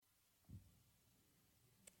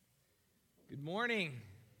Good morning.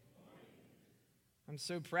 I'm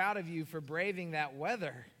so proud of you for braving that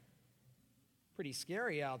weather. Pretty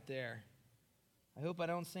scary out there. I hope I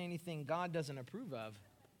don't say anything God doesn't approve of.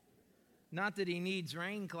 Not that he needs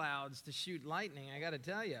rain clouds to shoot lightning, I got to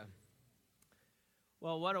tell you.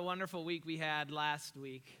 Well, what a wonderful week we had last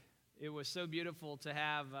week. It was so beautiful to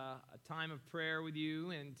have a time of prayer with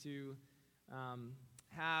you and to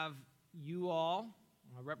have you all,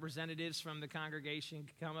 representatives from the congregation,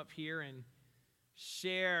 come up here and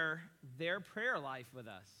share their prayer life with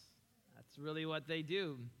us. That's really what they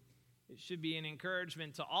do. It should be an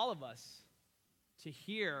encouragement to all of us to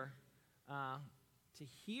hear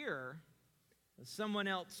someone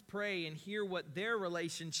else pray and hear what their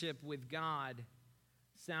relationship with God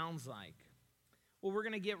sounds like. Well, we're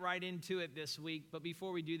going to get right into it this week, but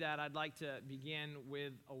before we do that, I'd like to begin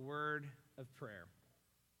with a word of prayer.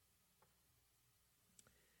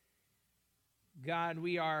 God,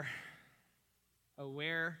 we are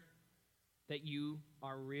aware that you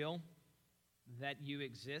are real, that you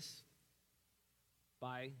exist.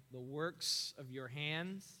 By the works of your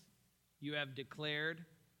hands, you have declared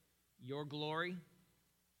your glory.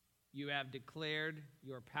 You have declared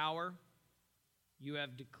your power. You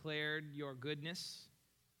have declared your goodness.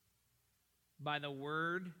 By the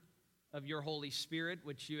word of your Holy Spirit,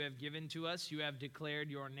 which you have given to us, you have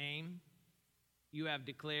declared your name. You have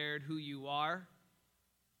declared who you are.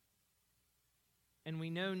 And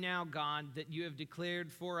we know now, God, that you have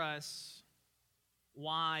declared for us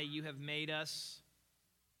why you have made us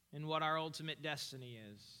and what our ultimate destiny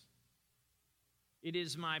is. It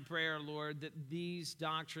is my prayer, Lord, that these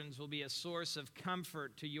doctrines will be a source of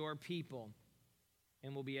comfort to your people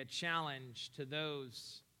and will be a challenge to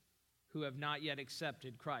those who have not yet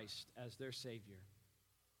accepted Christ as their Savior.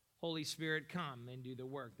 Holy Spirit, come and do the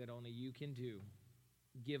work that only you can do.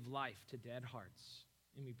 Give life to dead hearts.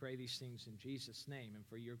 And we pray these things in Jesus' name and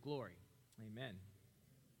for your glory. Amen.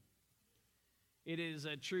 It is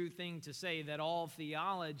a true thing to say that all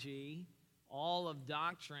theology, all of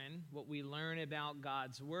doctrine, what we learn about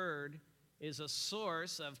God's word, is a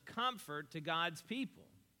source of comfort to God's people.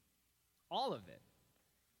 All of it.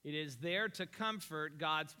 It is there to comfort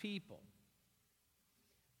God's people.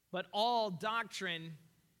 But all doctrine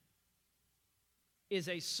is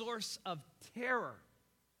a source of terror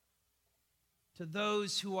to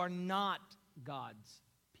those who are not God's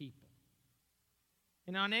people.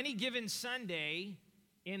 And on any given Sunday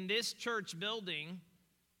in this church building,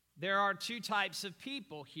 there are two types of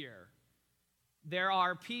people here. There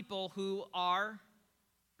are people who are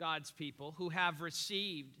God's people, who have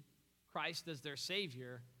received Christ as their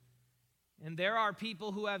Savior, and there are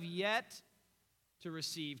people who have yet to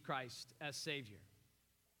receive Christ as Savior.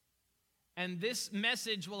 And this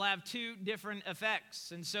message will have two different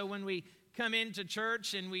effects. And so when we come into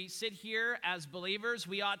church and we sit here as believers,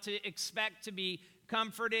 we ought to expect to be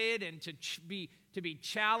comforted and to be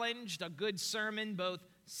challenged. A good sermon both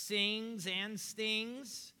sings and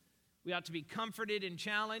stings. We ought to be comforted and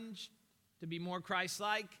challenged to be more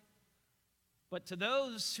Christ-like. But to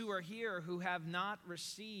those who are here who have not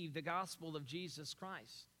received the gospel of Jesus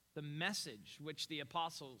Christ, the message which the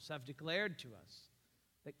apostles have declared to us,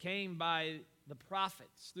 that came by the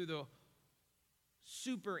prophets through the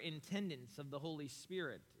superintendence of the Holy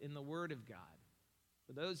Spirit in the Word of God,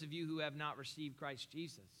 for those of you who have not received Christ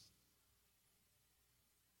Jesus,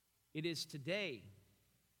 it is today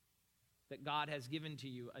that God has given to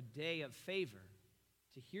you a day of favor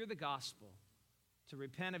to hear the gospel, to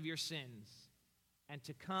repent of your sins, and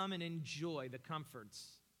to come and enjoy the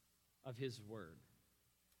comforts of His Word.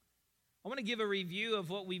 I want to give a review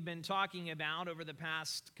of what we've been talking about over the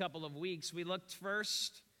past couple of weeks. We looked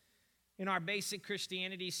first in our Basic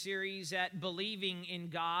Christianity series at believing in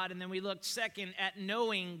God, and then we looked second at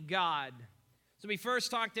knowing God. So we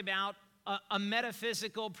first talked about a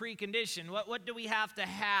metaphysical precondition. What do we have to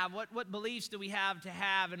have? What beliefs do we have to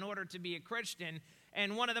have in order to be a Christian?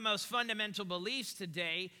 And one of the most fundamental beliefs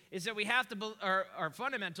today is that we have to, our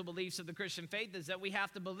fundamental beliefs of the Christian faith is that we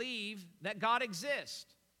have to believe that God exists.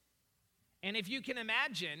 And if you can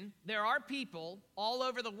imagine, there are people all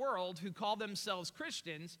over the world who call themselves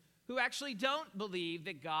Christians who actually don't believe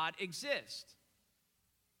that God exists.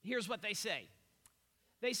 Here's what they say.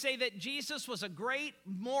 They say that Jesus was a great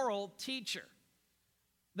moral teacher,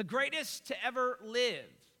 the greatest to ever live,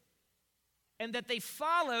 and that they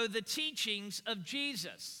follow the teachings of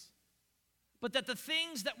Jesus, but that the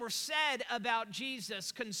things that were said about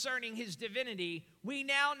Jesus concerning his divinity, we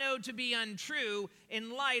now know to be untrue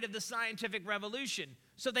in light of the scientific revolution.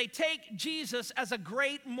 So they take Jesus as a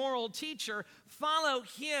great moral teacher, follow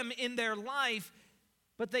him in their life,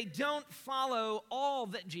 but they don't follow all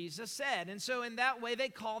that Jesus said. And so in that way, they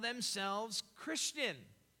call themselves Christian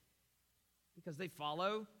because they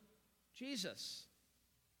follow Jesus.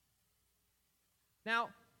 Now,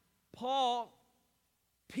 Paul,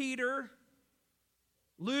 Peter,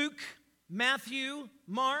 Luke, Matthew,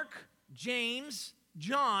 Mark, James,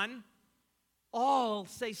 John, all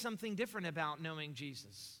say something different about knowing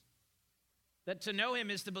Jesus. That to know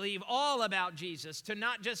him is to believe all about Jesus, to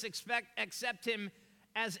not just accept him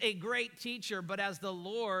as a great teacher, but as the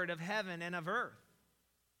Lord of heaven and of earth.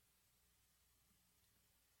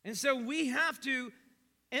 And so we have to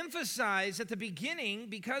emphasize at the beginning,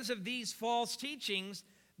 because of these false teachings,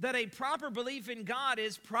 that a proper belief in God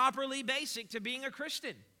is properly basic to being a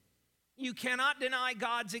Christian. You cannot deny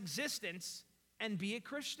God's existence and be a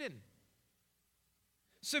Christian.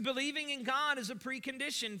 So believing in God is a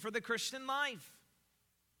precondition for the Christian life.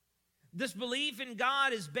 This belief in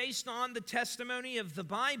God is based on the testimony of the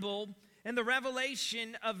Bible and the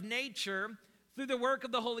revelation of nature through the work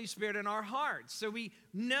of the Holy Spirit in our hearts. So we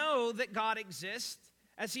know that God exists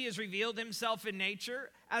as he has revealed himself in nature,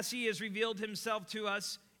 as he has revealed himself to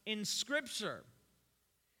us in Scripture.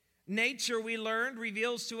 Nature, we learned,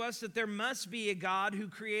 reveals to us that there must be a God who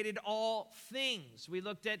created all things. We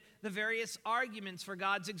looked at the various arguments for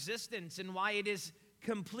God's existence and why it is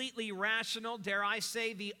completely rational, dare I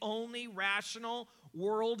say, the only rational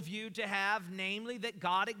worldview to have, namely that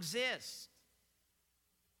God exists.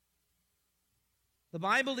 The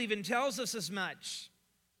Bible even tells us as much,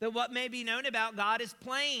 that what may be known about God is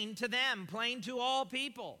plain to them, plain to all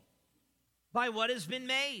people, by what has been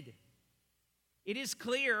made. It is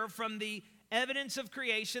clear from the evidence of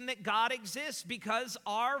creation that God exists because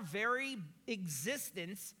our very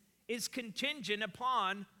existence is contingent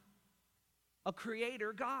upon a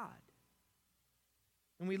creator God.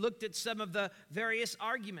 And we looked at some of the various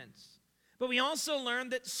arguments. But we also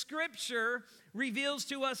learned that Scripture reveals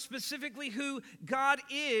to us specifically who God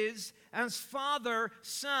is as Father,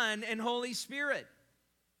 Son, and Holy Spirit.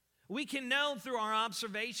 We can know through our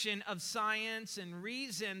observation of science and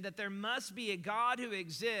reason that there must be a God who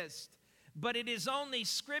exists, but it is only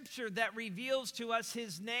Scripture that reveals to us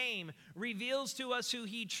his name, reveals to us who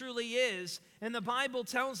he truly is. And the Bible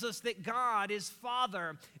tells us that God is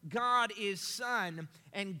Father, God is Son,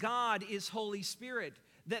 and God is Holy Spirit.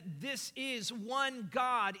 That this is one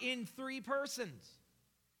God in three persons.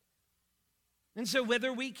 And so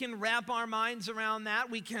whether we can wrap our minds around that,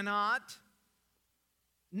 we cannot.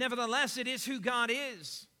 Nevertheless, it is who God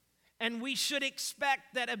is. And we should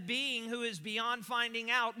expect that a being who is beyond finding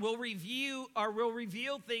out will reveal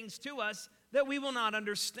things to us that we will not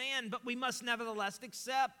understand, but we must nevertheless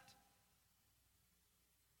accept.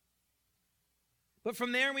 But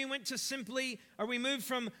from there we moved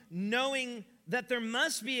from knowing that there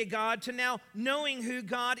must be a God to now knowing who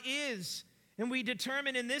God is. And we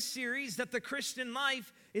determine in this series that the Christian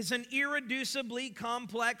life is an irreducibly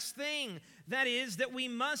complex thing. That is, that we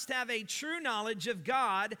must have a true knowledge of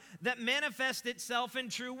God that manifests itself in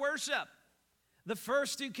true worship. The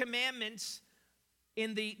first two commandments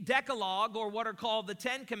in the Decalogue, or what are called the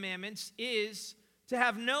Ten Commandments, is to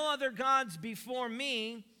have no other gods before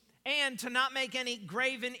me, and to not make any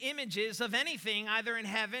graven images of anything, either in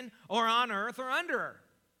heaven or on earth or under earth.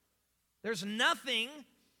 There's nothing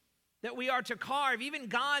that we are to carve, even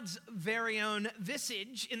God's very own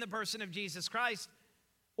visage in the person of Jesus Christ,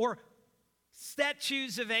 or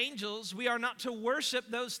statues of angels. We are not to worship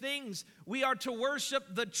those things. We are to worship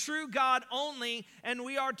the true God only, and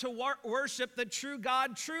we are to worship the true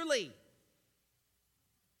God truly.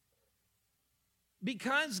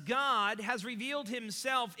 Because God has revealed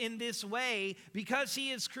himself in this way, because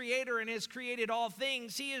he is creator and has created all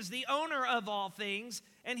things, he is the owner of all things,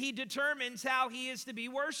 and he determines how he is to be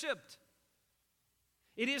worshiped.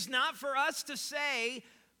 It is not for us to say,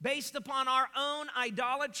 based upon our own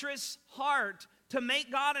idolatrous heart, to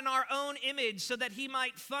make God in our own image so that he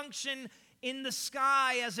might function in the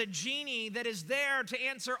sky as a genie that is there to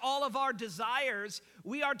answer all of our desires.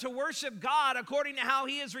 We are to worship God according to how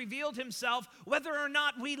he has revealed himself, whether or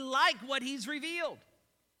not we like what he's revealed.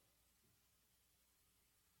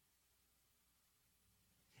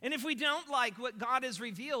 And if we don't like what God has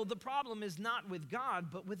revealed, the problem is not with God,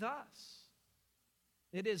 but with us.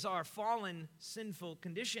 It is our fallen, sinful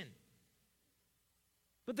condition.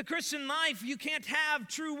 But the Christian life, you can't have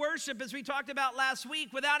true worship, as we talked about last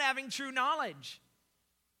week, without having true knowledge.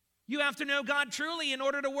 You have to know God truly in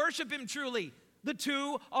order to worship him truly. The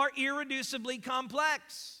two are irreducibly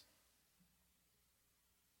complex.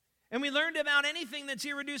 And we learned about anything that's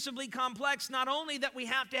irreducibly complex, not only that we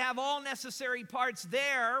have to have all necessary parts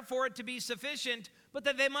there for it to be sufficient, but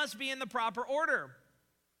that they must be in the proper order.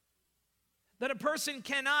 That a person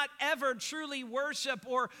cannot ever truly worship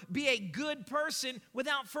or be a good person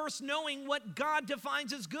without first knowing what God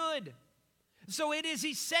defines as good. So it is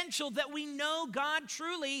essential that we know God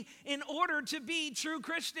truly in order to be true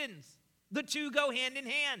Christians. The two go hand in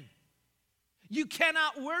hand. You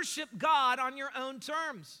cannot worship God on your own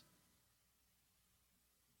terms.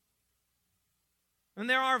 And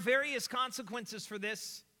there are various consequences for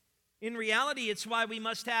this. In reality, it's why we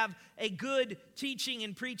must have a good teaching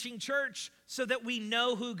and preaching church so that we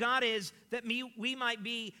know who God is, that we might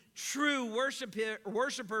be true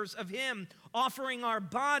worshipers of Him, offering our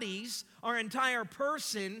bodies, our entire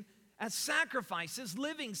person, as sacrifices,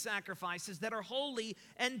 living sacrifices that are holy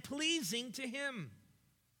and pleasing to Him.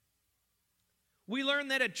 We learn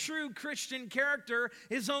that a true Christian character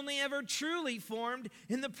is only ever truly formed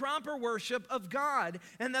in the proper worship of God,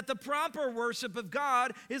 and that the proper worship of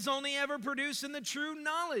God is only ever produced in the true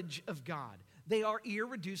knowledge of God. They are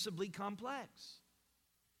irreducibly complex.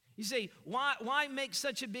 You say, why make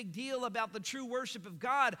such a big deal about the true worship of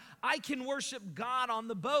God? I can worship God on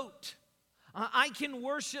the boat. I can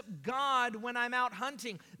worship God when I'm out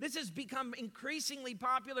hunting. This has become increasingly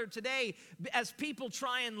popular today as people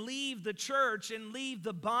try and leave the church and leave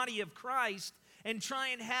the body of Christ and try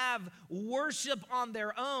and have worship on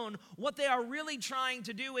their own. What they are really trying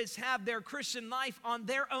to do is have their Christian life on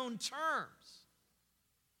their own terms.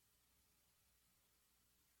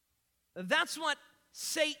 That's what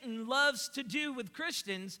Satan loves to do with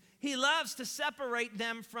Christians. He loves to separate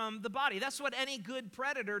them from the body. That's what any good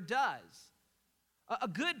predator does. A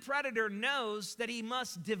good predator knows that he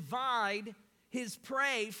must divide his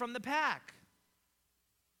prey from the pack.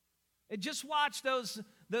 Just watch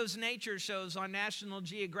those nature shows on National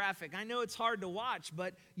Geographic. I know it's hard to watch,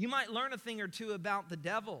 but you might learn a thing or two about the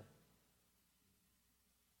devil.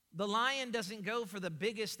 The lion doesn't go for the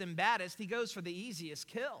biggest and baddest. He goes for the easiest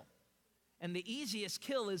kill. And the easiest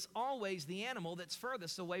kill is always the animal that's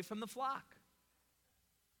furthest away from the flock.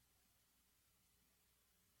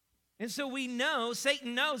 And so we know,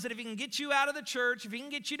 Satan knows that if he can get you out of the church, if he can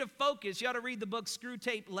get you to focus, you ought to read the book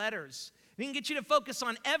Screwtape Letters. If he can get you to focus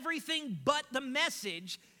on everything but the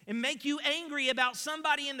message and make you angry about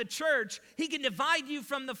somebody in the church, he can divide you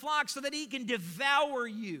from the flock so that he can devour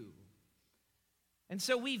you. And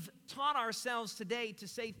so we've taught ourselves today to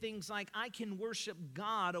say things like, I can worship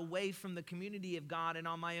God away from the community of God and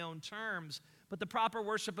on my own terms. But the proper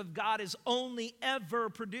worship of God is only ever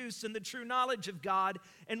produced in the true knowledge of God.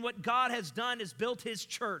 And what God has done is built His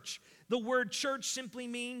church. The word church simply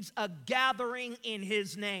means a gathering in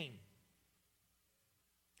His name.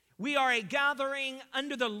 We are a gathering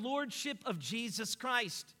under the lordship of Jesus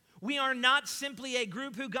Christ. We are not simply a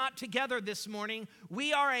group who got together this morning.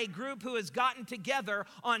 We are a group who has gotten together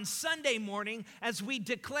on Sunday morning as we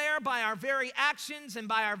declare by our very actions and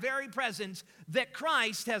by our very presence that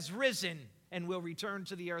Christ has risen and will return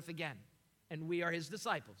to the earth again. And we are His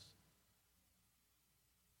disciples.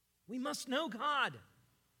 We must know God.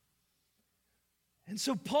 And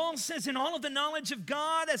so Paul says in all of the knowledge of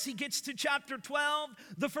God, as he gets to chapter 12,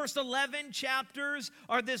 the first 11 chapters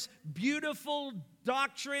are this beautiful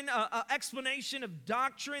doctrine, explanation of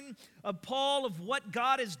doctrine of Paul of what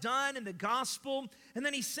God has done in the gospel. And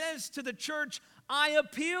then he says to the church, I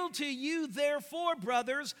appeal to you, therefore,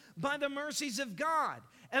 brothers, by the mercies of God.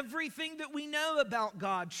 Everything that we know about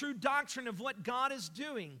God, true doctrine of what God is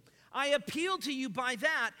doing, I appeal to you by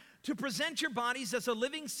that to present your bodies as a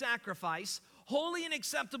living sacrifice, holy and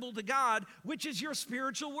acceptable to God, which is your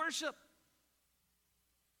spiritual worship.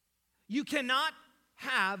 You cannot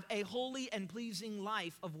have a holy and pleasing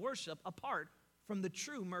life of worship apart from the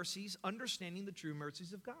true mercies, understanding the true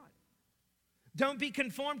mercies of God. Don't be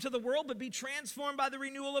conformed to the world, but be transformed by the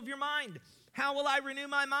renewal of your mind. How will I renew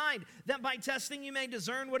my mind? That by testing you may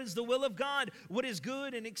discern what is the will of God, what is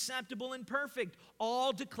good and acceptable and perfect,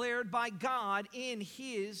 all declared by God in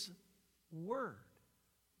His Word.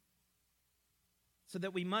 So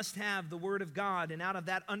that we must have the Word of God, and out of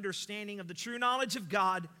that understanding of the true knowledge of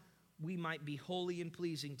God, we might be holy and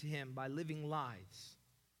pleasing to Him by living lives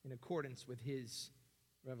in accordance with His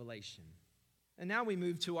revelation. And now we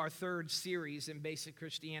move to our third series in Basic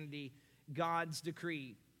Christianity, God's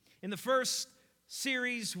Decree. In the first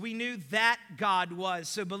series, we knew that God was.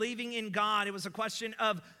 So believing in God, it was a question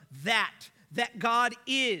of that God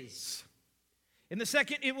is. In the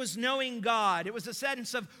second, it was knowing God. It was a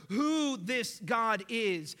sense of who this God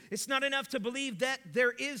is. It's not enough to believe that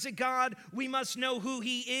there is a God. We must know who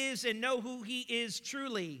He is and know who He is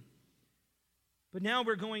truly. But now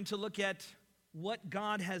we're going to look at what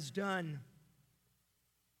God has done,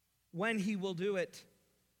 when He will do it,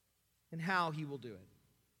 and how He will do it.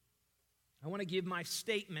 I want to give my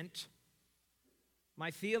statement my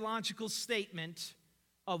theological statement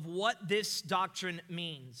of what this doctrine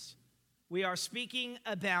means. We are speaking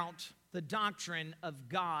about the doctrine of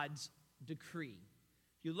God's decree.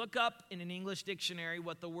 If you look up in an English dictionary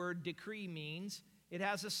what the word decree means, it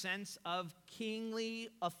has a sense of kingly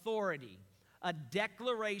authority, a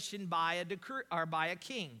declaration by a decree or by a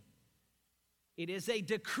king. It is a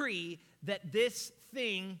decree that this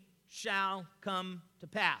thing shall come to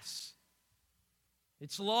pass.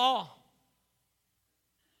 It's law.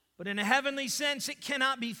 But in a heavenly sense, it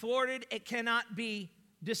cannot be thwarted, it cannot be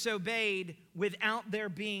disobeyed without there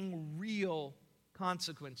being real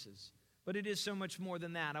consequences. But it is so much more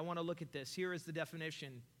than that. I want to look at this. Here is the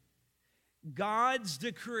definition. God's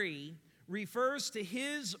decree refers to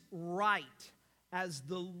his right as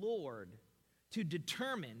the Lord to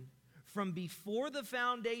determine from before the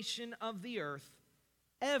foundation of the earth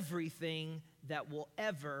everything that will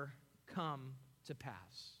ever come to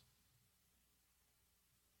pass.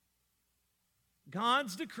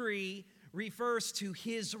 God's decree refers to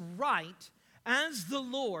his right as the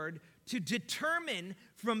Lord to determine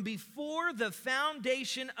from before the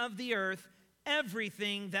foundation of the earth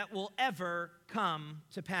everything that will ever come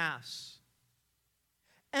to pass.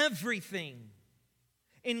 Everything,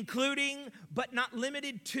 including but not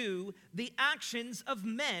limited to the actions of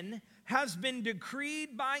men, has been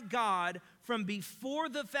decreed by God from before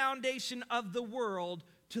the foundation of the world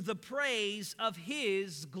to the praise of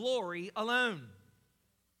his glory alone.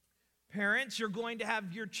 Parents, you're going to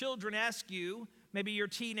have your children ask you, maybe your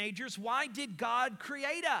teenagers, why did God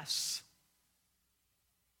create us?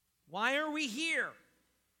 Why are we here?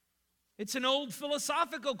 It's an old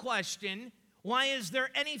philosophical question. Why is there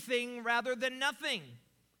anything rather than nothing?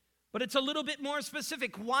 But it's a little bit more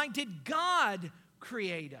specific. Why did God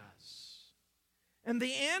create us? And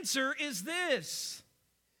the answer is this.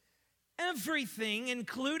 Everything,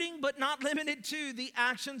 including but not limited to the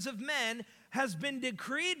actions of men, has been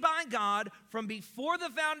decreed by God from before the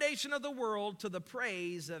foundation of the world to the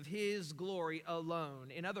praise of his glory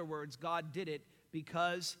alone. In other words, God did it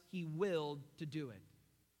because he willed to do it.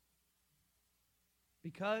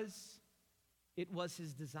 Because it was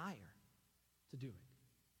his desire to do it.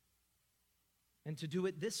 And to do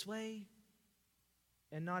it this way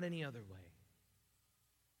and not any other way.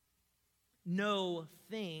 No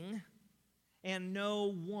thing and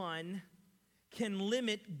no one can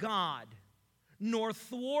limit God, nor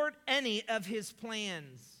thwart any of his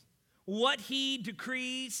plans. What he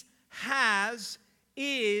decrees has,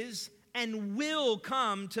 is, and will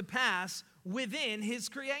come to pass within his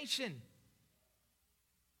creation.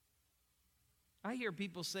 I hear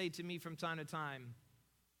people say to me from time to time,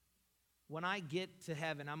 when I get to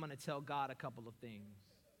heaven, I'm going to tell God a couple of things.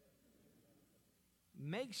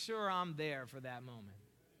 Make sure I'm there for that moment.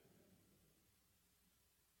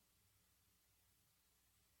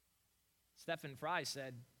 Stephen Fry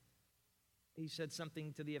said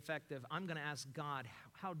something to the effect of, I'm going to ask God,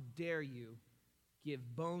 how dare you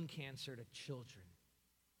give bone cancer to children?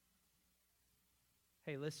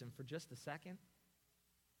 Hey, listen, for just a second,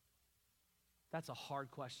 that's a hard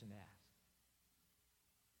question to ask.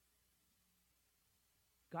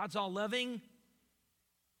 God's all loving.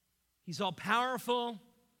 He's all powerful.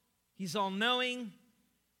 He's all knowing.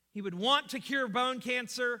 He would want to cure bone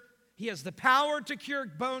cancer. He has the power to cure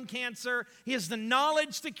bone cancer. He has the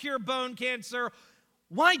knowledge to cure bone cancer.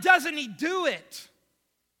 Why doesn't he do it?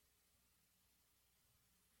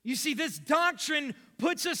 You see, this doctrine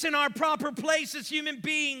puts us in our proper place as human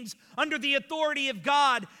beings under the authority of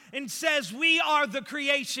God and says we are the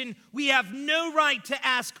creation. We have no right to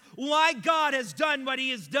ask why God has done what he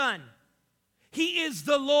has done. He is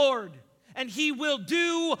the Lord, and he will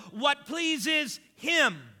do what pleases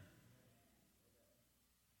him.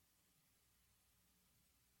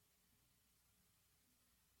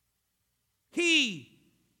 He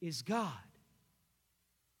is God.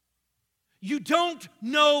 You don't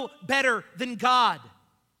know better than God.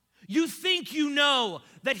 You think you know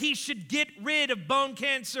that he should get rid of bone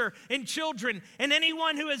cancer in children, and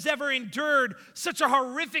anyone who has ever endured such a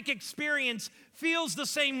horrific experience feels the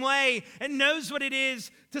same way and knows what it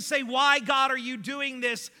is to say, why, God, are you doing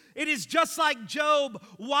this? It is just like Job.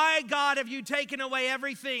 Why, God, have you taken away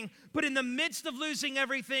everything? But in the midst of losing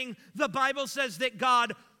everything, the Bible says that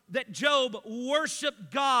Job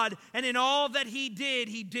worshiped God, and in all that he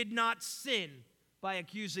did not sin by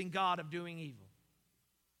accusing God of doing evil.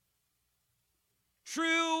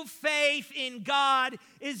 True faith in God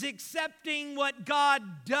is accepting what God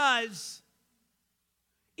does,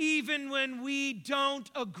 even when we don't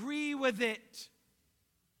agree with it.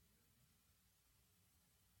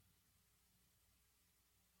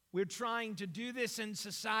 We're trying to do this in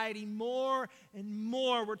society more and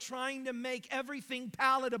more. We're trying to make everything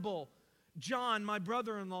palatable. John, my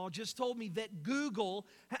brother-in-law, just told me that Google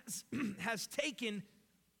has taken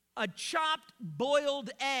a chopped boiled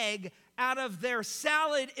egg out of their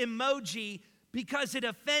salad emoji because it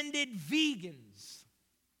offended vegans.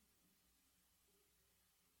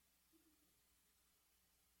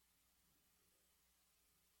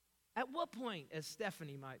 At what point, as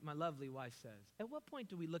Stephanie, my lovely wife, says, at what point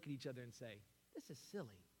do we look at each other and say, this is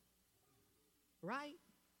silly, right?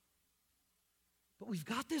 But we've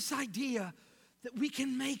got this idea that we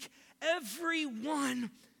can make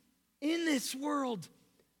everyone in this world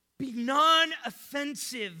be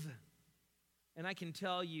non-offensive. And I can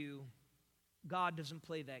tell you, God doesn't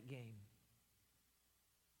play that game.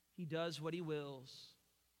 He does what He wills,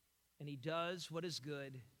 and He does what is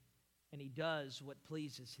good, and He does what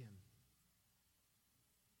pleases Him.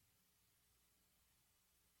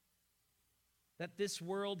 That this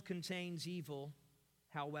world contains evil,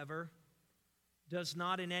 however, does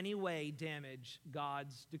not in any way damage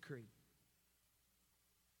God's decree.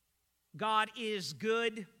 God is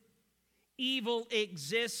good, evil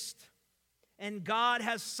exists, and God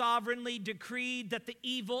has sovereignly decreed that the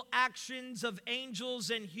evil actions of angels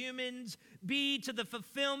and humans be to the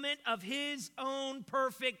fulfillment of His own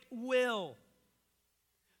perfect will,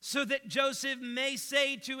 so that Joseph may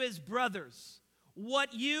say to his brothers,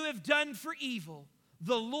 what you have done for evil,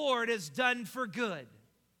 the Lord has done for good.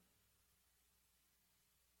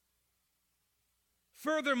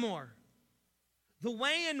 Furthermore, the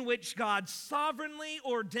way in which God sovereignly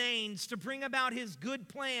ordains to bring about His good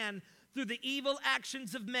plan through the evil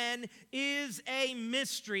actions of men is a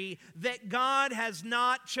mystery that God has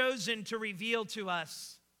not chosen to reveal to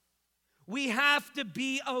us. We have to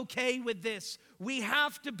be okay with this. We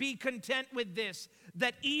have to be content with this,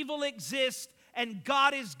 that evil exists and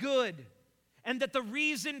God is good, and that the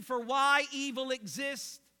reason for why evil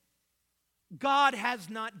exists, God has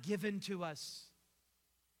not given to us.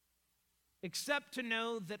 Except to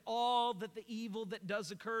know that all that the evil that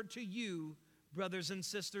does occur to you, brothers and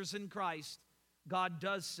sisters in Christ, God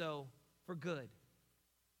does so for good.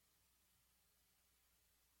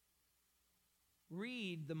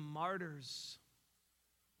 Read the martyrs,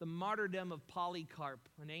 the martyrdom of Polycarp,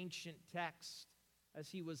 an ancient text. As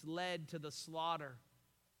he was led to the slaughter,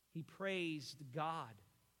 he praised God.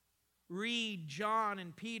 Read John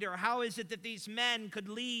and Peter. How is it that these men could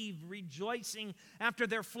leave rejoicing after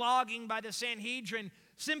their flogging by the Sanhedrin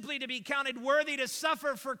simply to be counted worthy to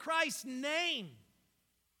suffer for Christ's name?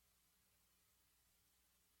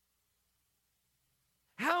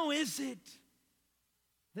 How is it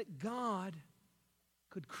that God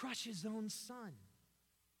could crush His own Son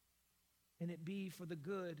and it be for the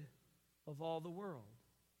good of all the world?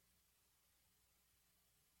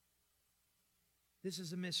 This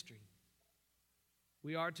is a mystery.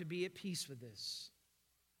 We are to be at peace with this,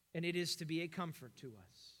 and it is to be a comfort to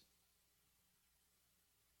us.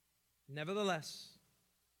 Nevertheless,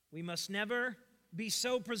 we must never be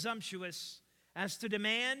so presumptuous as to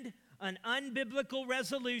demand an unbiblical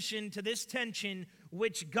resolution to this tension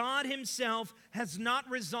which God Himself has not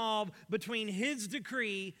resolved between His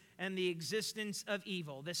decree and the existence of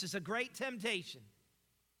evil. This is a great temptation.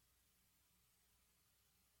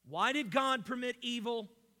 Why did God permit evil?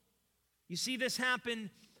 You see this happen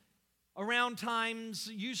around times,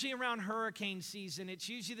 usually around hurricane season. It's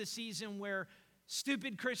usually the season where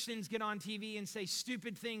stupid Christians get on TV and say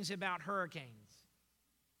stupid things about hurricanes.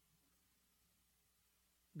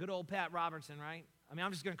 Good old Pat Robertson, right? I mean,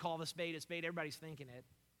 I'm just going to call the spade a spade. Everybody's thinking it.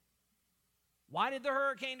 Why did the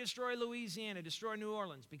hurricane destroy Louisiana, destroy New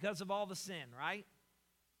Orleans? Because of all the sin, right?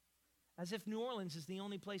 As if New Orleans is the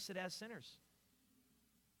only place that has sinners.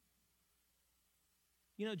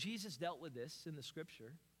 You know, Jesus dealt with this in the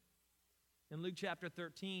Scripture. In Luke chapter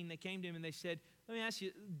 13, they came to Him and they said, let me ask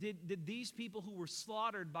you, did these people who were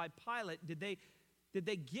slaughtered by Pilate, did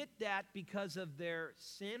they get that because of their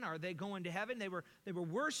sin? Are they going to heaven? They were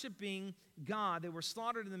worshiping God. They were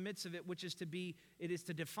slaughtered in the midst of it, it is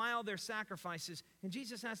to defile their sacrifices. And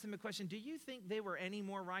Jesus asked them a question, do you think they were any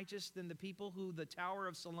more righteous than the people who the Tower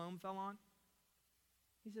of Siloam fell on?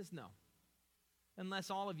 He says, no.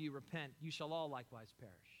 Unless all of you repent, you shall all likewise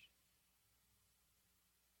perish.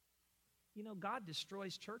 You know, God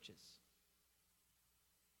destroys churches.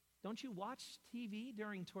 Don't you watch TV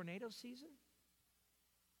during tornado season?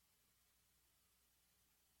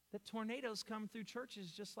 That tornadoes come through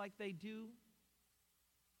churches just like they do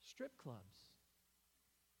strip clubs.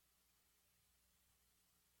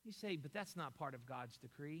 You say, but that's not part of God's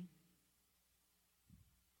decree.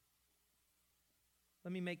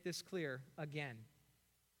 Let me make this clear again.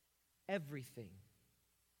 everything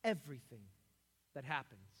that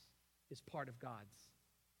happens is part of God's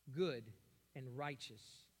good and righteous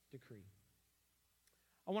decree.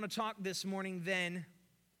 I want to talk this morning then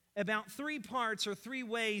about three parts or three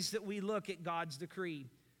ways that we look at God's decree.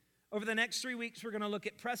 Over the next 3 weeks, we're going to look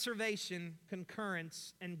at preservation,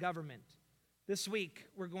 concurrence, and government. This week,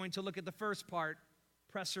 we're going to look at the first part,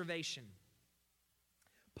 preservation.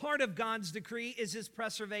 Part of God's decree is His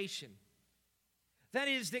preservation. That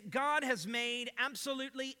is, that God has made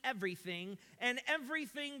absolutely everything, and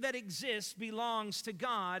everything that exists belongs to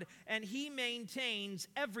God, and He maintains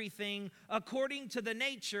everything according to the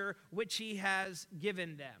nature which He has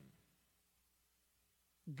given them.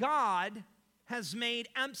 God has made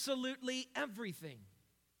absolutely everything.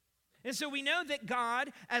 And so we know that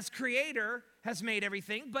God, as creator, has made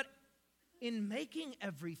everything, but in making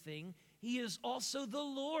everything, He is also the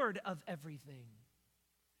Lord of everything.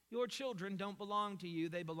 Your children don't belong to you,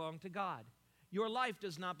 they belong to God. Your life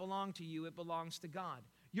does not belong to you, it belongs to God.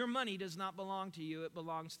 Your money does not belong to you, it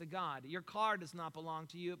belongs to God. Your car does not belong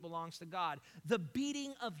to you, it belongs to God. The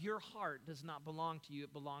beating of your heart does not belong to you,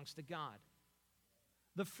 it belongs to God.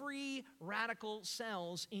 The free radical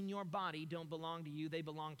cells in your body don't belong to you, they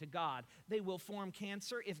belong to God. They will form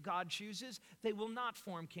cancer if God chooses. They will not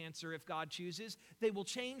form cancer if God chooses. They will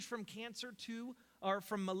change from cancer to, or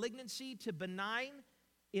from malignancy to benign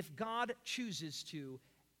if God chooses to.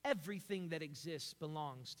 Everything that exists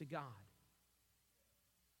belongs to God.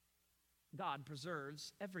 God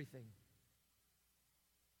preserves everything.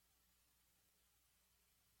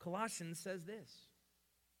 Colossians says this: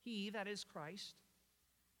 He, that is Christ,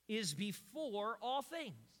 is before all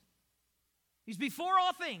things. He's before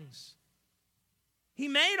all things. He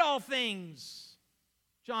made all things.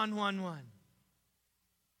 John 1:1.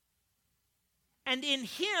 And in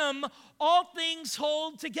Him all things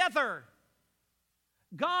hold together.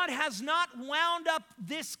 God has not wound up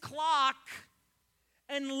this clock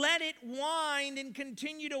and let it wind and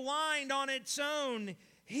continue to wind on its own.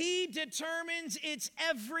 He determines its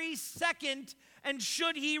every second, and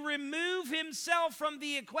should He remove Himself from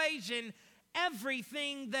the equation,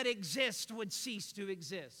 everything that exists would cease to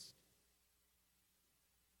exist.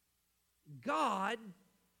 God,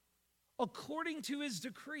 according to His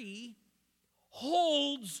decree,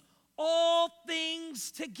 holds all things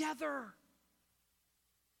together.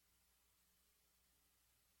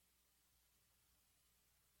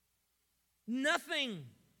 Nothing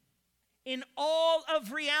in all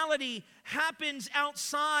of reality happens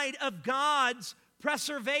outside of God's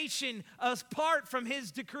preservation, apart from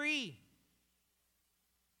His decree.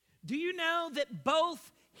 Do you know that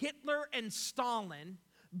both Hitler and Stalin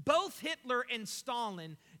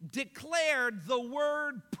declared the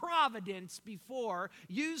word providence before,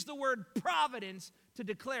 used the word providence to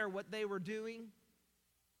declare what they were doing?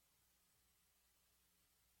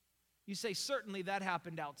 You say, certainly that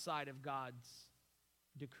happened outside of God's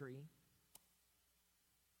decree.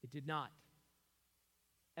 It did not.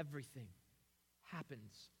 Everything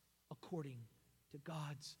happens according to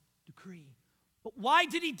God's decree. But why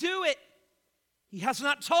did He do it? He has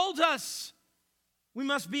not told us. We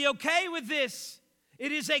must be okay with this.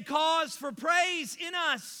 It is a cause for praise in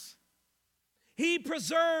us. He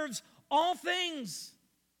preserves all things.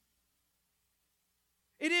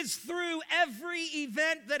 It is through every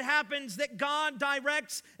event that happens that God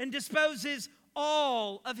directs and disposes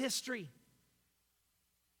all of history.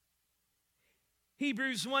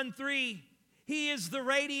 Hebrews 1:3, He is the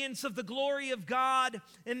radiance of the glory of God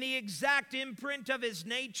and the exact imprint of His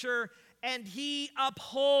nature, and He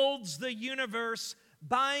upholds the universe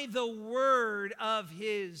by the word of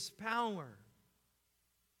His power.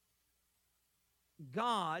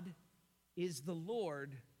 God is the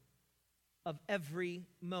Lord of every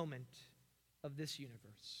moment of this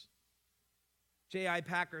universe. J.I.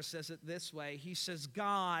 Packer says it this way. He says,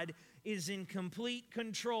 God is in complete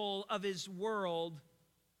control of His world.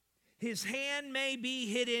 His hand may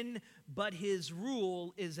be hidden, but His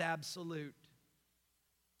rule is absolute.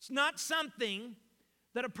 It's not something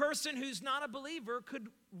that a person who's not a believer could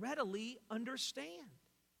readily understand.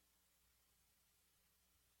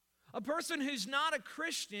 A person who's not a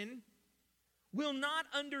Christian will not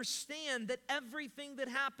understand that everything that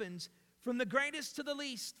happens, from the greatest to the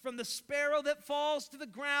least, from the sparrow that falls to the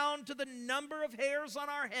ground to the number of hairs on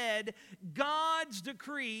our head, God's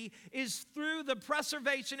decree is through the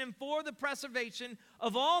preservation and for the preservation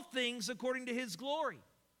of all things according to His glory.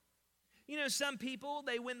 You know, some people,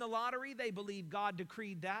 they win the lottery, they believe God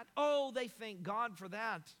decreed that. Oh, they thank God for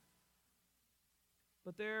that.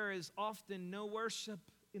 But there is often no worship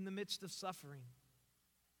in the midst of suffering.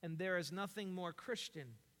 And there is nothing more Christian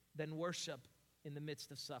than worship in the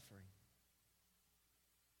midst of suffering.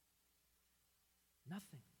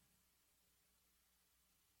 Nothing.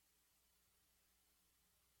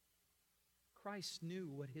 Christ knew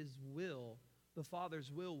what his will, the Father's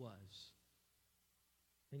will was.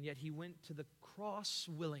 And yet he went to the cross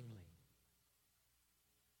willingly.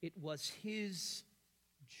 It was his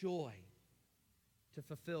joy to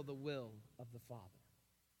fulfill the will of the Father.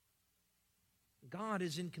 God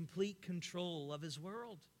is in complete control of his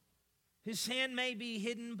world. His hand may be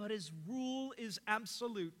hidden, but his rule is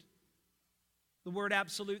absolute. The word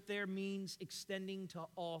absolute there means extending to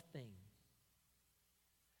all things.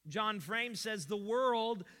 John Frame says the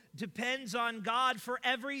world depends on God for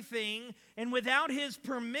everything, and without his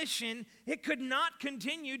permission, it could not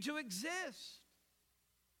continue to exist.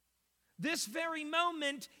 This very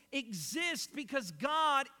moment exists because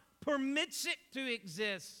God permits it to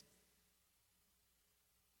exist.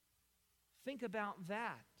 Think about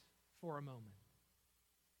that for a moment.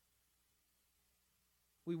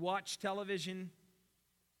 We watch television,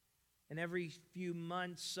 and every few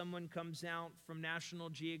months someone comes out from National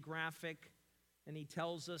Geographic and he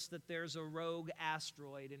tells us that there's a rogue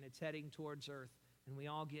asteroid and it's heading towards Earth, and we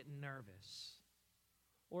all get nervous.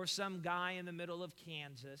 Or some guy in the middle of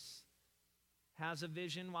Kansas has a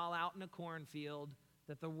vision while out in a cornfield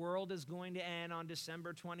that the world is going to end on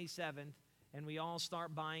December 27th, and we all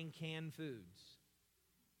start buying canned foods.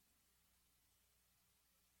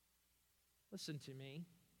 Listen to me.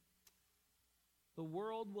 The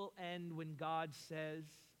world will end when God says,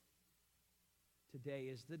 today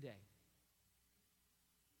is the day.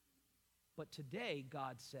 But today,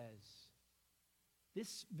 God says,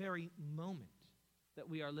 this very moment that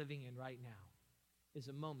we are living in right now is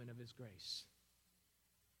a moment of his grace.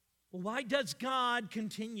 Well, why does God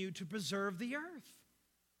continue to preserve the earth?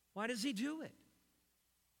 Why does he do it?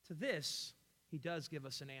 To this, he does give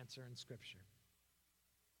us an answer in Scripture.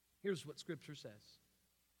 Here's what Scripture says.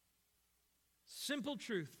 Simple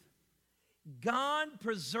truth. God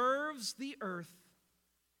preserves the earth,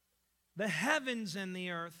 the heavens and the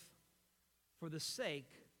earth, for the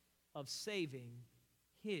sake of saving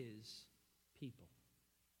his people.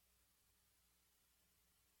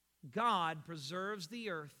 God preserves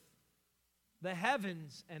the earth, the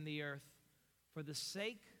heavens and the earth, for the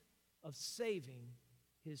sake of saving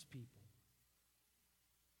his people.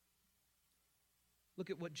 Look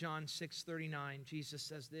at what John 6:39, Jesus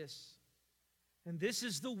says this. And this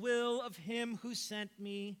is the will of him who sent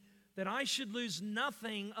me, that I should lose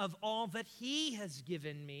nothing of all that he has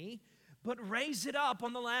given me, but raise it up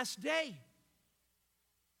on the last day.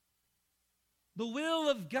 The will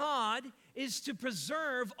of God is to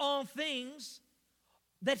preserve all things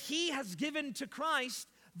that he has given to Christ,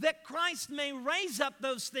 that Christ may raise up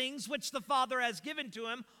those things which the Father has given to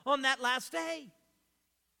him on that last day.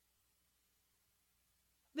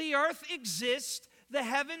 The earth exists, the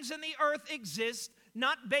heavens and the earth exist,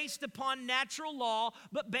 not based upon natural law,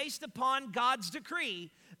 but based upon God's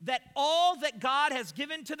decree, that all that God has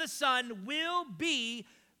given to the Son will be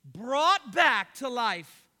brought back to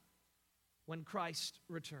life when Christ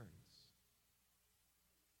returns.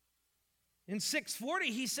 In 6:40,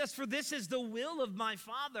 he says, for this is the will of my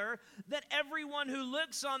Father, that everyone who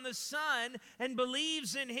looks on the Son and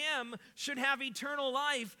believes in him should have eternal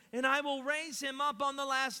life, and I will raise him up on the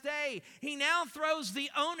last day. He now throws the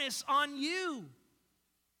onus on you.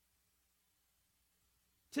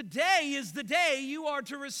 Today is the day you are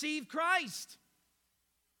to receive Christ.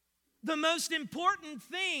 The most important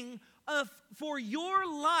thing for your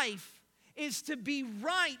life is to be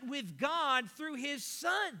right with God through his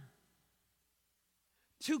Son.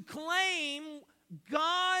 To claim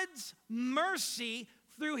God's mercy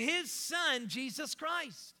through his Son, Jesus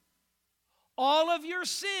Christ. All of your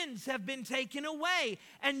sins have been taken away,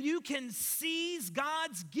 and you can seize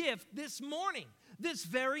God's gift this morning, this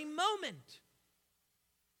very moment,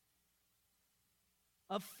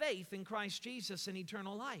 of faith in Christ Jesus and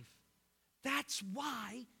eternal life. That's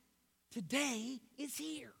why today is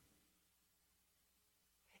here.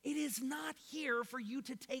 It is not here for you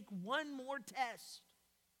to take one more test.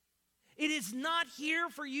 It is not here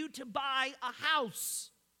for you to buy a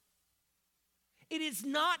house. It is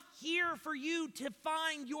not here for you to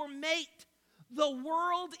find your mate. The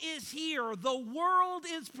world is here. The world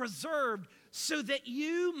is preserved so that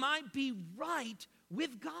you might be right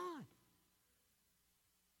with God.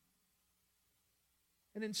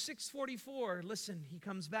 And in 6:44, listen, he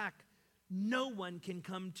comes back. No one can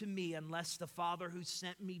come to me unless the Father who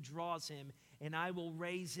sent me draws him, and I will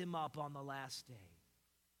raise him up on the last day.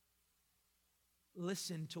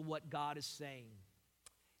 Listen to what God is saying.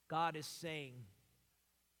 God is saying,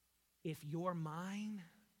 if you're mine,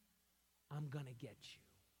 I'm going to get you.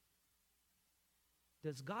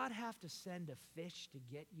 Does God have to send a fish to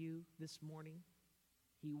get you this morning?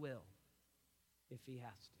 He will, if he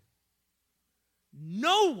has to.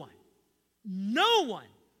 No one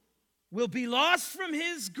will be lost from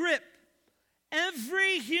his grip.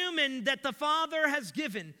 Every human that the Father has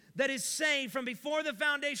given that is saved from before the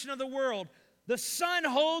foundation of the world, the Son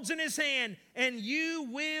holds in his hand, and you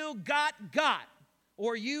will got,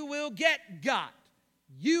 or you will get got.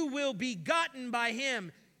 You will be gotten by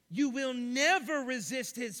him. You will never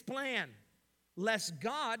resist his plan, lest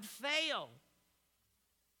God fail.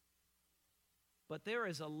 But there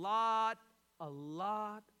is a lot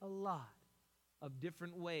of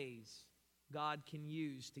different ways God can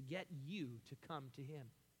use to get you to come to him.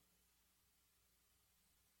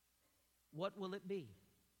 What will it be?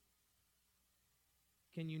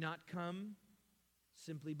 Can you not come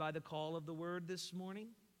simply by the call of the word this morning?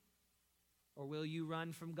 Or will you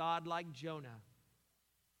run from God like Jonah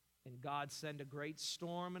and God send a great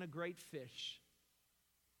storm and a great fish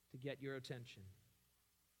to get your attention?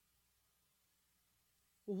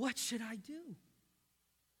 Well, what should I do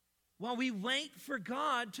while we wait for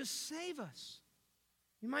God to save us?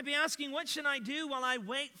 You might be asking, what should I do while I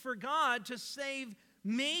wait for God to save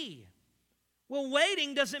me? Well,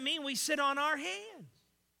 waiting doesn't mean we sit on our hands.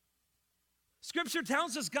 Scripture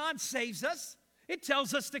tells us God saves us. It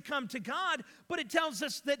tells us to come to God, but it tells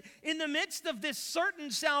us that in the midst of this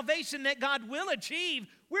certain salvation that God will achieve,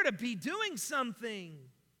 we're to be doing something.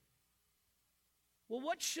 Well,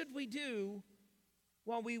 what should we do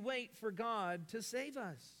while we wait for God to save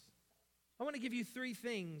us? I want to give you 3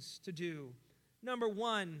 things to do. Number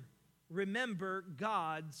 1, remember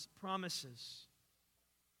God's promises.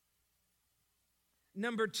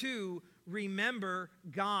 Number 2, remember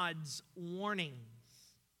God's warnings.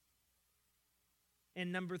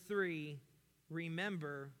 And number 3,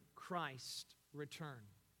 remember Christ's return.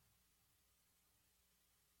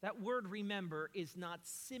 That word remember is not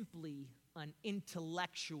simply an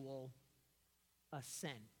intellectual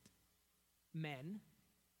assent. Men,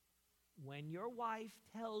 when your wife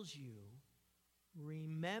tells you,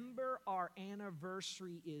 remember our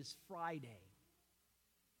anniversary is Friday,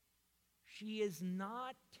 she is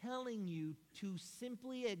not telling you to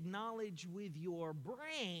simply acknowledge with your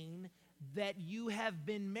brain that you have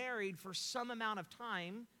been married for some amount of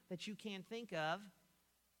time that you can't think of.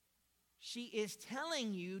 She is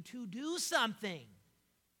telling you to do something.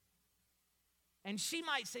 And she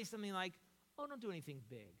might say something like, oh, don't do anything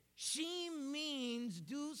big. She means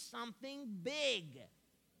do something big.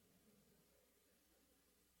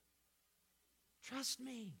 Trust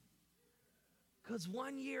me. Because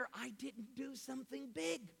one year I didn't do something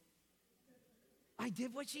big. I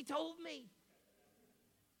did what she told me.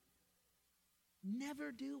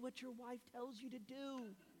 Never do what your wife tells you to do.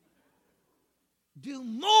 Do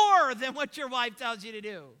more than what your wife tells you to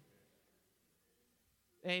do.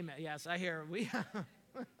 Amen. Yes, I hear. We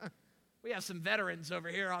have some veterans over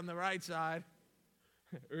here on the right side.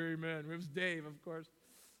 Amen. It was Dave, of course.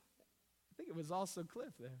 I think it was also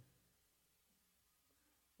Cliff there.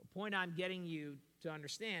 The point I'm getting you to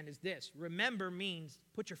understand is this. Remember means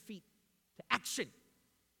put your feet to action.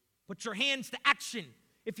 Put your hands to action.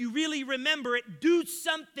 If you really remember it, do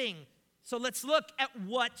something. So let's look at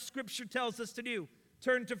what Scripture tells us to do.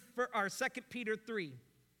 Turn to our 2 Peter 3.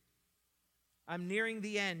 I'm nearing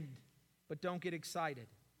the end, but don't get excited.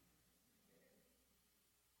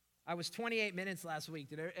 I was 28 minutes last week.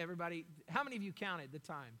 Did everybody, how many of you counted the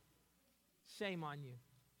time? Shame on you.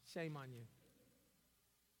 Shame on you.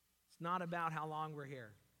 It's not about how long we're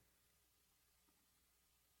here.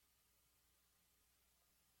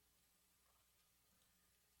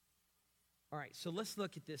 All right, so let's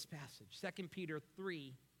look at this passage. 2 Peter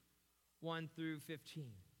 3, 1 through 15.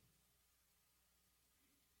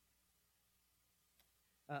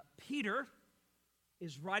 Peter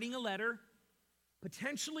is writing a letter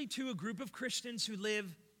potentially to a group of Christians who live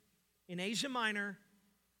in Asia Minor.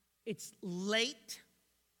 It's late,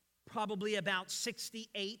 probably about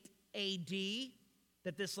 68 AD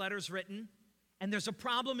that this letter is written, and there's a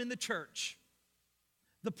problem in the church.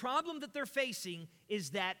 The problem that they're facing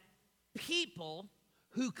is that people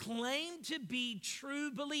who claim to be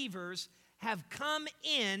true believers have come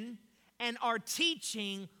in and are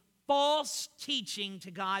teaching false teaching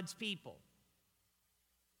to God's people.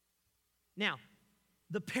 Now,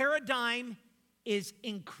 the paradigm is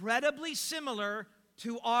incredibly similar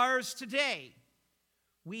to ours today.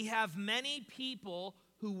 We have many people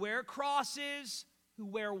who wear crosses, who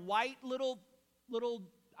wear white little,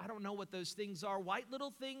 I don't know what those things are, white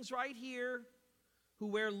little things right here, who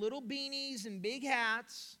wear little beanies and big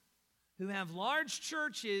hats, who have large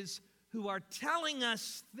churches, who are telling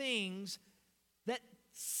us things that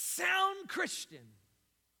sound Christian,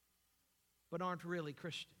 but aren't really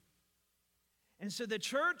Christian. And so the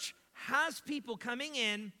church has people coming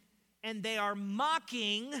in, and they are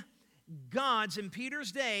mocking God's, in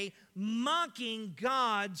Peter's day, mocking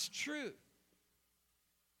God's truth.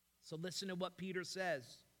 So listen to what Peter says.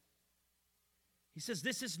 He says,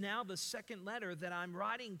 "This is now the second letter that I'm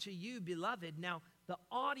writing to you, beloved." Now, the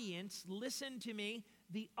audience, listen to me,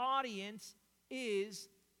 the audience is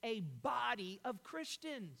a body of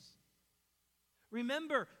Christians.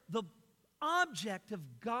 Remember, the object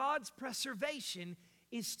of God's preservation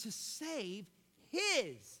is to save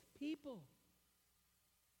His people.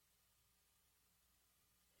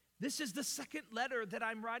 This is the second letter that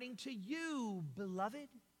I'm writing to you, beloved.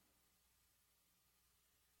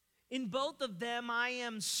 In both of them, I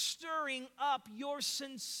am stirring up your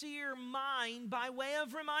sincere mind by way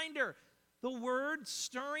of reminder. The word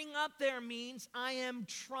stirring up there means I am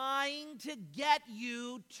trying to get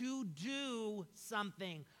you to do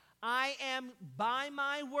something. I am, by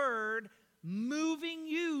my word, moving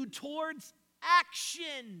you towards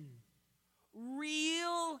action,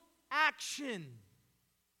 real action.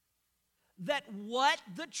 That what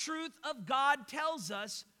the truth of God tells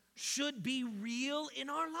us should be real in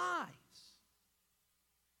our lives.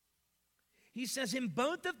 He says, in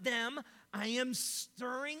both of them, I am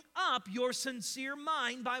stirring up your sincere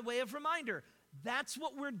mind by way of reminder. That's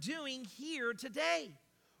what we're doing here today.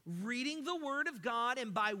 Reading the Word of God,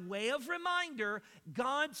 and by way of reminder,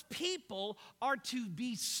 God's people are to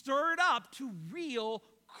be stirred up to real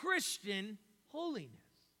Christian holiness.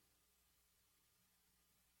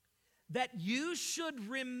 That you should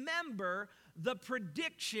remember the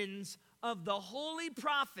predictions of the holy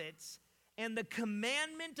prophets and the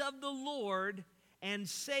commandment of the Lord and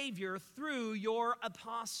Savior through your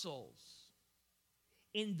apostles.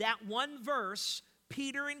 In that one verse,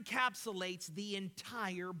 Peter encapsulates the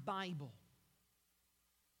entire Bible.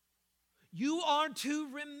 You are to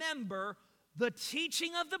remember the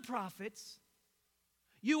teaching of the prophets.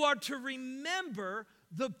 You are to remember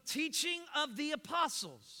the teaching of the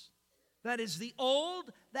apostles. That is the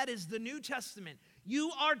Old, that is the New Testament.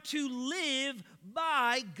 You are to live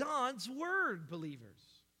by God's word,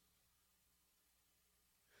 believers.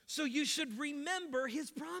 So you should remember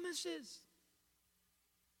His promises.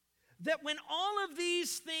 That when all of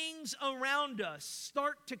these things around us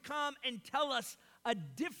start to come and tell us a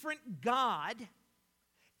different God,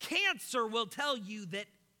 cancer will tell you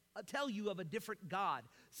of a different God.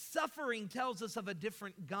 Suffering tells us of a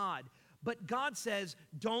different God. But God says,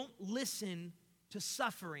 don't listen to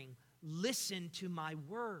suffering. Listen to my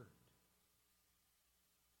word.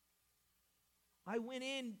 I went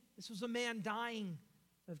in, this was a man dying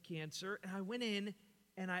of cancer, and I went in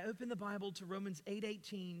and I opened the Bible to Romans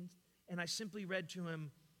 8:18, and I simply read to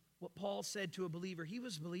him what Paul said to a believer. He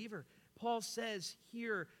was a believer. Paul says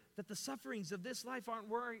here that the sufferings of this life aren't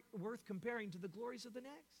worth comparing to the glories of the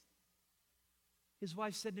next. His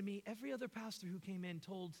wife said to me, every other pastor who came in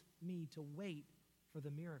told me to wait for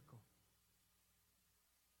the miracle.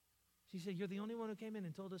 She said, you're the only one who came in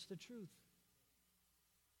and told us the truth.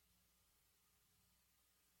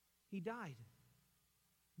 He died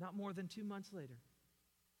not more than 2 months later.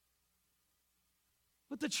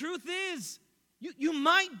 But the truth is, you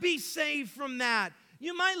might be saved from that.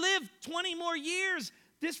 You might live 20 more years.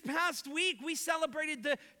 This past week, we celebrated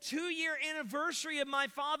the 2-year anniversary of my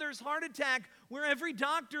father's heart attack, where every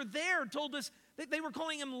doctor there told us that they were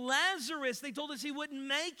calling him Lazarus. They told us he wouldn't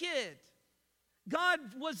make it. God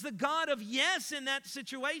was the God of yes in that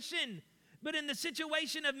situation. But in the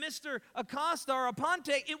situation of Mr. Acosta or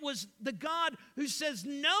Aponte, it was the God who says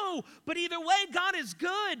no. But either way, God is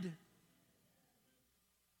good.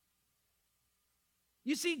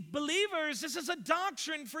 You see, believers, this is a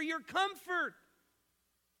doctrine for your comfort.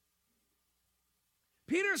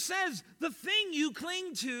 Peter says the thing you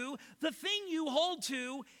cling to, the thing you hold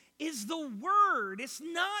to is the word. It's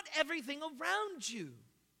not everything around you.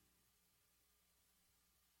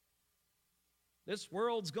 This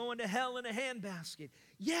world's going to hell in a handbasket.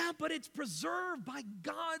 Yeah, but it's preserved by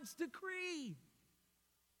God's decree.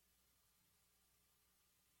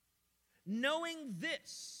 Knowing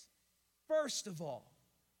this, first of all,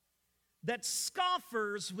 that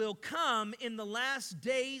scoffers will come in the last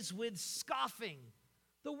days with scoffing.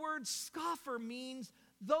 The word scoffer means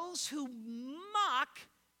those who mock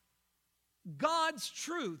God's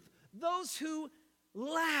truth, those who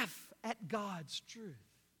laugh at God's truth.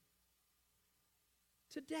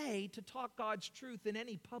 Today, to talk God's truth in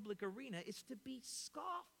any public arena is to be scoffed.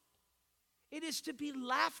 It is to be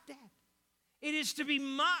laughed at. It is to be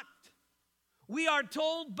mocked. We are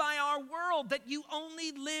told by our world that you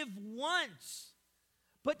only live once.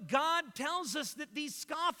 But God tells us that these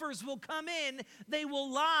scoffers will come in, they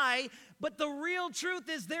will lie, but the real truth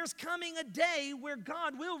is there's coming a day where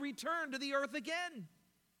God will return to the earth again.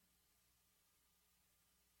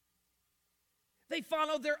 They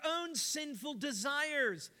follow their own sinful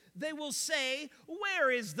desires. They will say,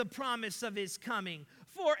 "Where is the promise of his coming?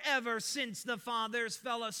 For ever since the fathers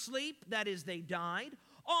fell asleep," that is, they died,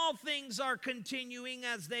 "all things are continuing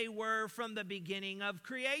as they were from the beginning of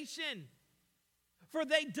creation." For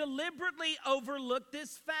they deliberately overlooked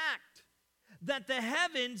this fact, that the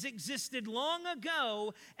heavens existed long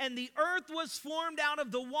ago, and the earth was formed out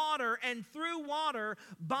of the water and through water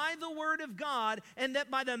by the word of God, and that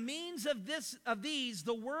by the means of these,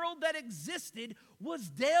 the world that existed was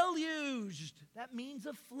deluged. That means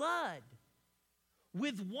a flood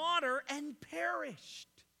with water and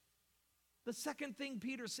perished. The second thing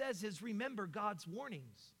Peter says is remember God's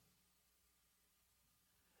warnings.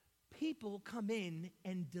 People come in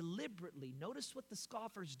and deliberately, notice what the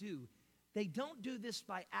scoffers do. They don't do this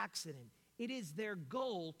by accident. It is their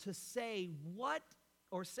goal to say what,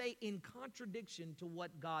 or say in contradiction to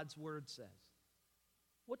what God's word says.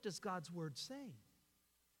 What does God's word say?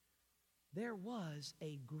 There was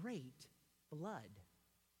a great flood.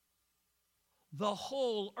 The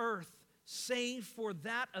whole earth, save for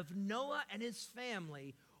that of Noah and his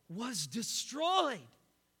family, was destroyed.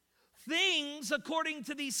 Things, according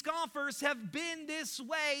to these scoffers, have been this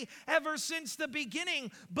way ever since the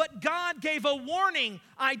beginning. But God gave a warning.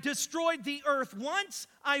 I destroyed the earth once,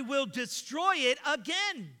 I will destroy it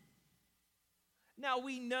again. Now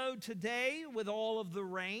we know today, with all of the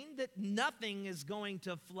rain, that nothing is going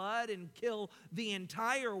to flood and kill the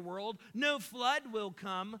entire world. No flood will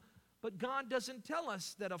come. But God doesn't tell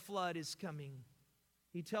us that a flood is coming.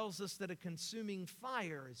 He tells us that a consuming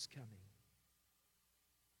fire is coming.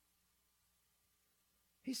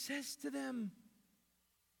 He says to them,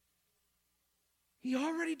 He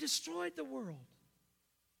already destroyed the world.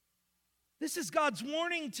 This is God's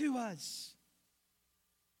warning to us.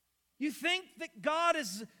 You think that God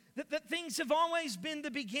is, that things have always been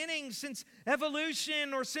the beginning since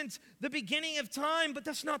evolution or since the beginning of time, but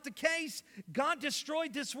that's not the case. God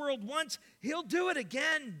destroyed this world once, He'll do it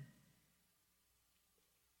again.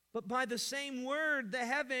 But by the same word, the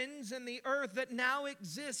heavens and the earth that now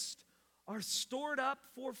exist are stored up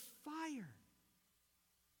for fire,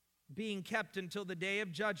 being kept until the day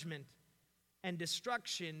of judgment and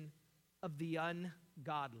destruction of the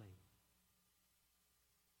ungodly.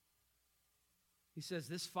 He says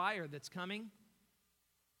this fire that's coming,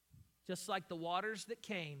 just like the waters that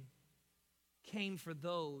came for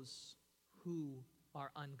those who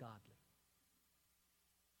are ungodly.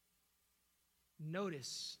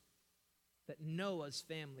 Notice that Noah's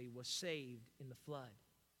family was saved in the flood,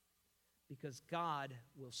 because God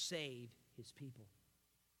will save His people.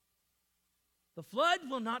 The flood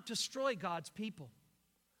will not destroy God's people.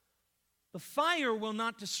 The fire will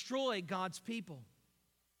not destroy God's people.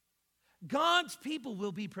 God's people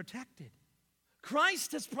will be protected.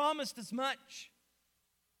 Christ has promised as much,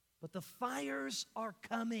 but the fires are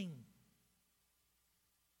coming.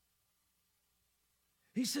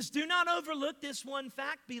 He says, do not overlook this one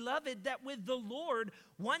fact, beloved, that with the Lord,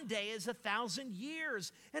 one day is 1,000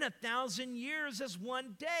 years, and 1,000 years is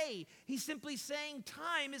one day. He's simply saying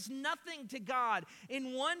time is nothing to God.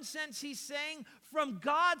 In one sense, he's saying from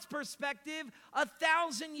God's perspective,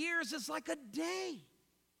 1,000 years is like a day.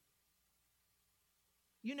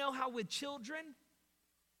 You know how with children,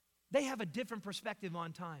 they have a different perspective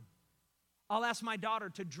on time. I'll ask my daughter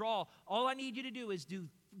to draw. All I need you to do is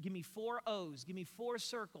give me 4 O's. Give me 4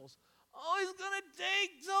 circles. Oh, it's going to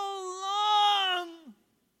take so long.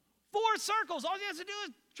 4 circles. All you have to do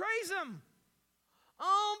is trace them.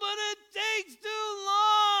 Oh, but it takes too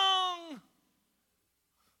long.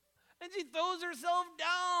 And she throws herself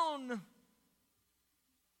down.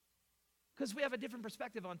 Because we have a different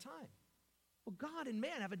perspective on time. Well, God and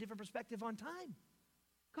man have a different perspective on time.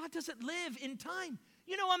 God doesn't live in time.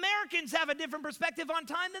 You know, Americans have a different perspective on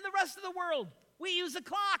time than the rest of the world. We use a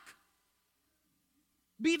clock.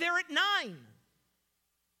 Be there at 9.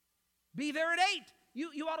 Be there at 8.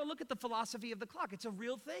 You ought to look at the philosophy of the clock. It's a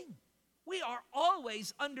real thing. We are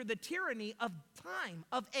always under the tyranny of time,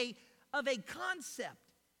 of a concept.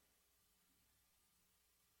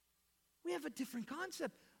 We have a different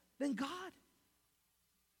concept than God.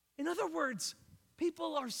 In other words,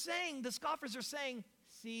 people are saying, the scoffers are saying,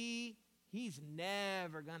 see, He's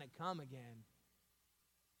never going to come again.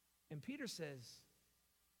 And Peter says,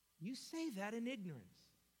 you say that in ignorance.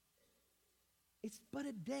 It's but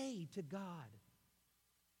a day to God.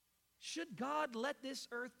 Should God let this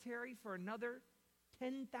earth tarry for another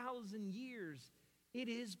 10,000 years it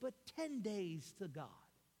is but 10 days to God.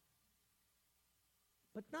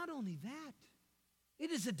 But not only that,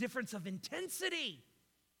 it is a difference of intensity.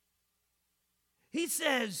 He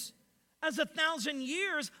says, as 1,000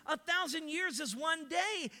 years is one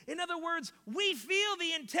day. In other words, we feel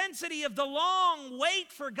the intensity of the long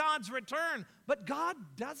wait for God's return, but God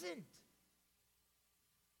doesn't.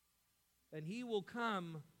 And he will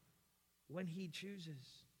come when he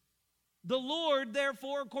chooses. The Lord,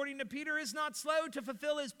 therefore, according to Peter, is not slow to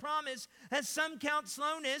fulfill his promise, as some count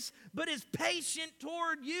slowness, but is patient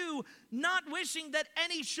toward you, not wishing that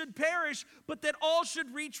any should perish, but that all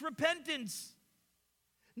should reach repentance.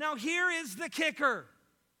 Now, here is the kicker.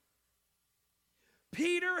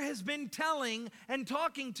 Peter has been telling and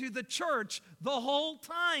talking to the church the whole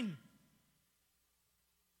time.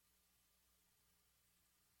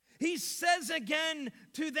 He says again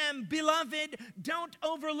to them, beloved, don't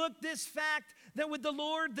overlook this fact that with the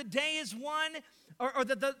Lord the day is one, or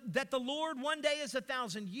that the Lord one day is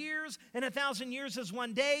 1,000 years, and 1,000 years is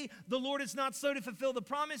one day. The Lord is not slow to fulfill the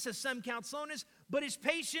promise, as some count slowness, but is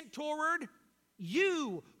patient toward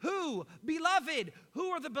you. Who? Beloved. Who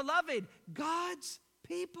are the beloved? God's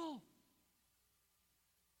people.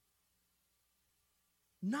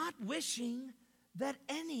 Not wishing that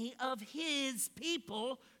any of his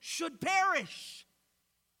people should perish,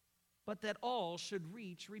 but that all should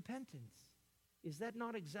reach repentance. Is that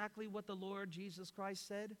not exactly what the Lord Jesus Christ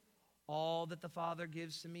said? All that the Father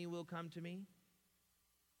gives to me will come to me,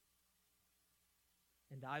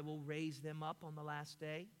 and I will raise them up on the last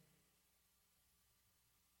day.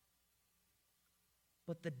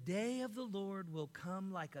 But the day of the Lord will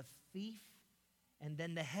come like a thief, and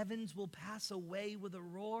then the heavens will pass away with a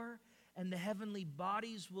roar, and the heavenly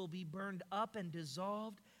bodies will be burned up and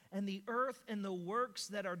dissolved, and the earth and the works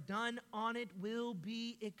that are done on it will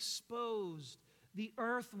be exposed. The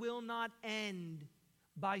earth will not end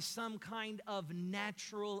by some kind of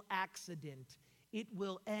natural accident. It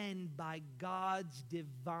will end by God's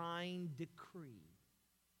divine decree.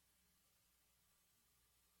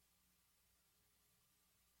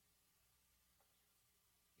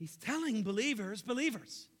 He's telling believers,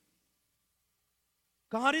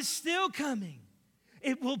 God is still coming.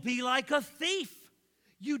 It will be like a thief.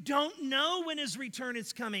 You don't know when his return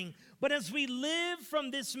is coming. But as we live from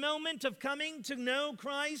this moment of coming to know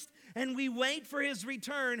Christ and we wait for his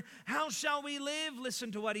return, how shall we live?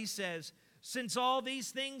 Listen to what he says. Since all these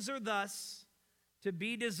things are thus to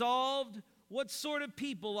be dissolved, what sort of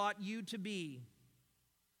people ought you to be?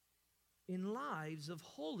 In lives of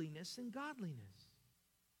holiness and godliness,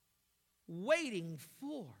 waiting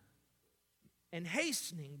for and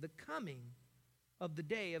hastening the coming of the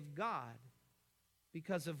day of God,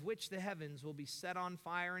 because of which the heavens will be set on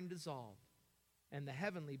fire and dissolved, and the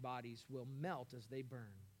heavenly bodies will melt as they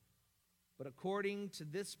burn. But according to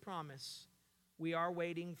this promise, we are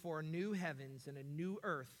waiting for new heavens and a new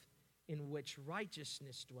earth in which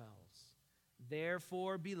righteousness dwells.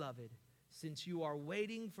 Therefore, beloved, since you are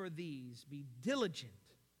waiting for these, be diligent.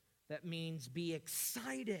 That means be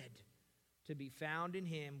excited to be found in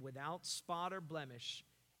him without spot or blemish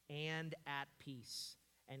and at peace,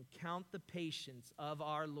 and count the patience of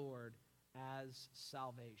our Lord as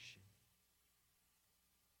salvation.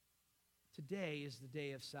 Today is the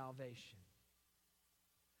day of salvation.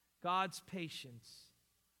 God's patience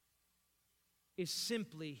is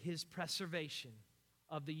simply his preservation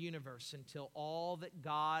of the universe until all that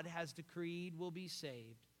God has decreed will be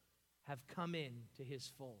saved have come into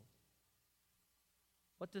his fold.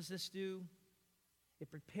 What does this do?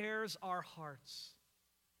 It prepares our hearts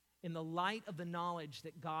in the light of the knowledge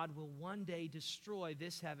that God will one day destroy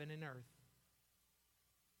this heaven and earth,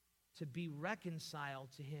 to be reconciled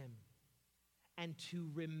to him and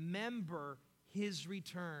to remember his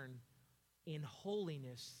return in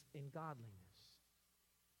holiness and godliness.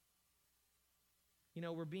 You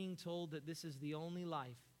know, we're being told that this is the only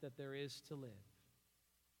life that there is to live.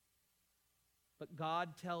 But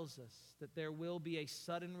God tells us that there will be a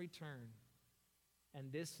sudden return,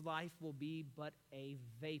 and this life will be but a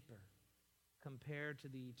vapor compared to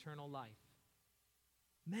the eternal life.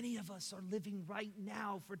 Many of us are living right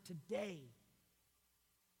now for today.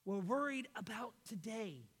 We're worried about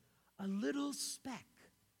today, a little speck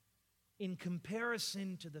in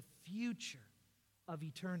comparison to the future of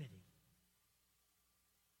eternity.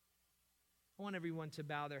 I want everyone to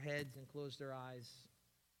bow their heads and close their eyes.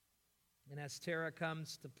 And as Tara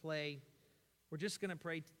comes to play, we're just going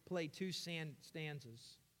to play two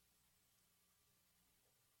stanzas.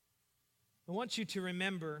 I want you to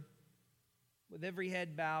remember, with every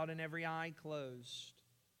head bowed and every eye closed,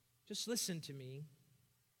 just listen to me.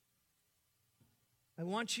 I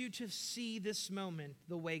want you to see this moment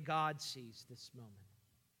the way God sees this moment.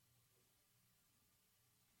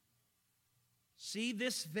 See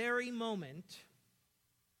this very moment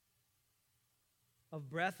of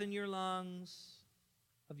breath in your lungs,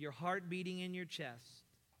 of your heart beating in your chest,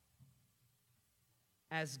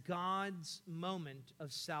 as God's moment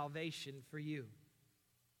of salvation for you.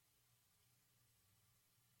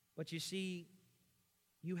 But you see,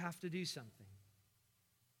 you have to do something.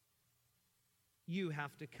 You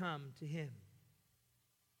have to come to Him.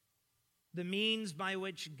 The means by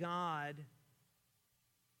which God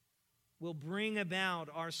will bring about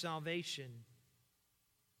our salvation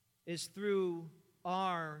is through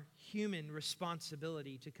our human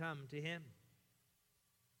responsibility to come to Him.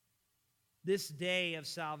 This day of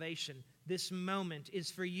salvation, this moment,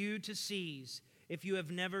 is for you to seize if you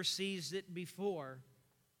have never seized it before,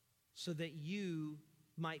 so that you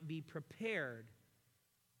might be prepared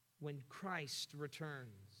when Christ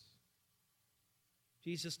returns.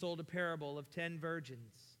 Jesus told a parable of 10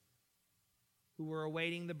 virgins who were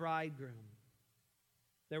awaiting the bridegroom.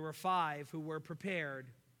 There were 5 who were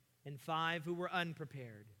prepared and 5 who were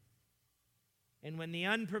unprepared. And when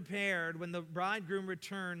the bridegroom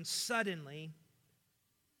returned suddenly,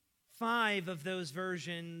 5 of those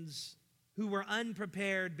virgins who were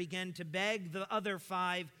unprepared began to beg the other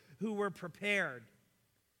 5 who were prepared.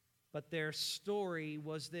 But their story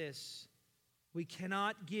was this: we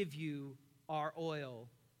cannot give you our oil.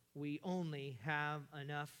 We only have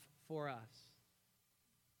enough for us.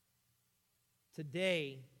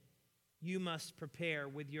 Today, you must prepare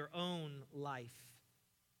with your own life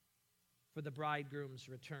for the bridegroom's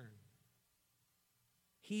return.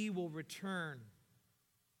 He will return,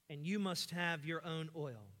 and you must have your own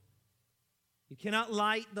oil. You cannot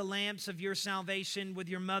light the lamps of your salvation with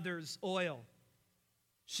your mother's oil.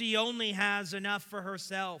 She only has enough for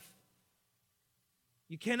herself.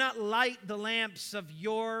 You cannot light the lamps of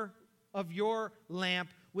your lamp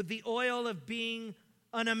with the oil of being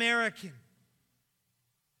an American,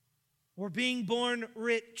 or being born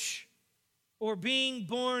rich, or being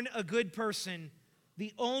born a good person.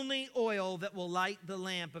 The only oil that will light the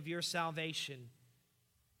lamp of your salvation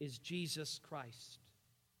is Jesus Christ.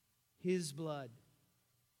 His blood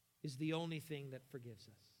is the only thing that forgives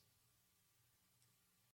us.